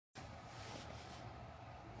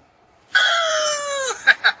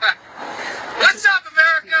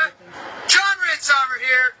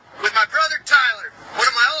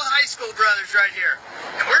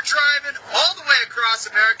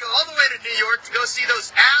New York to go see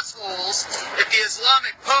those assholes at the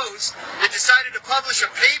Islamic Post that decided to publish a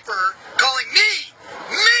paper calling me,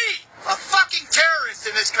 a fucking terrorist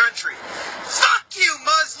in this country. Fuck you,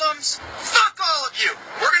 Muslims. Fuck all of you.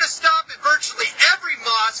 We're going to stop at virtually every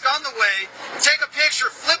mosque on the way, take a picture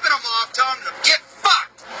flipping them off, telling them to get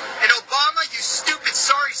fucked. And Obama, you stupid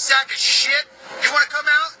sorry sack of shit, you want to come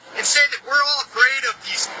out and say that we're all afraid of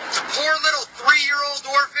these poor little 3-year-old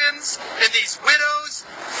orphans and these widows?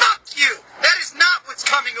 Fuck you. That is not what's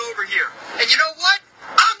coming over here. And you know what?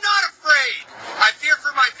 I'm not afraid. I fear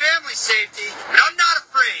for my family's safety, but I'm not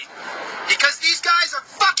afraid. Because these guys are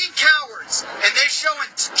fucking cowards, and they show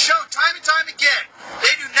time and time again,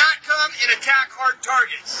 they do not come and attack hard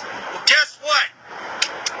targets. Well, guess what?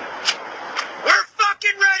 We're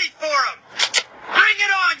fucking ready for them. Bring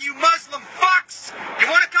it on, you Muslim fucks. You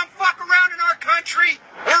want to come fuck around in our country?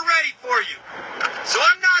 We're ready for you. So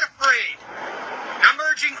I'm not afraid. I'm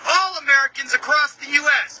urging all Americans across the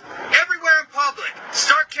U.S., everywhere in public,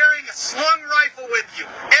 start carrying a slung rifle with you,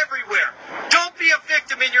 everywhere. Don't be a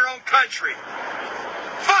victim in your own country.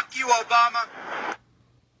 Fuck you, Obama.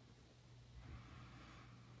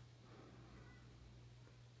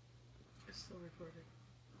 It's still recording.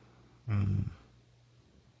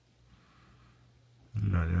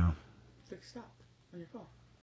 Yeah. Click stop on your phone.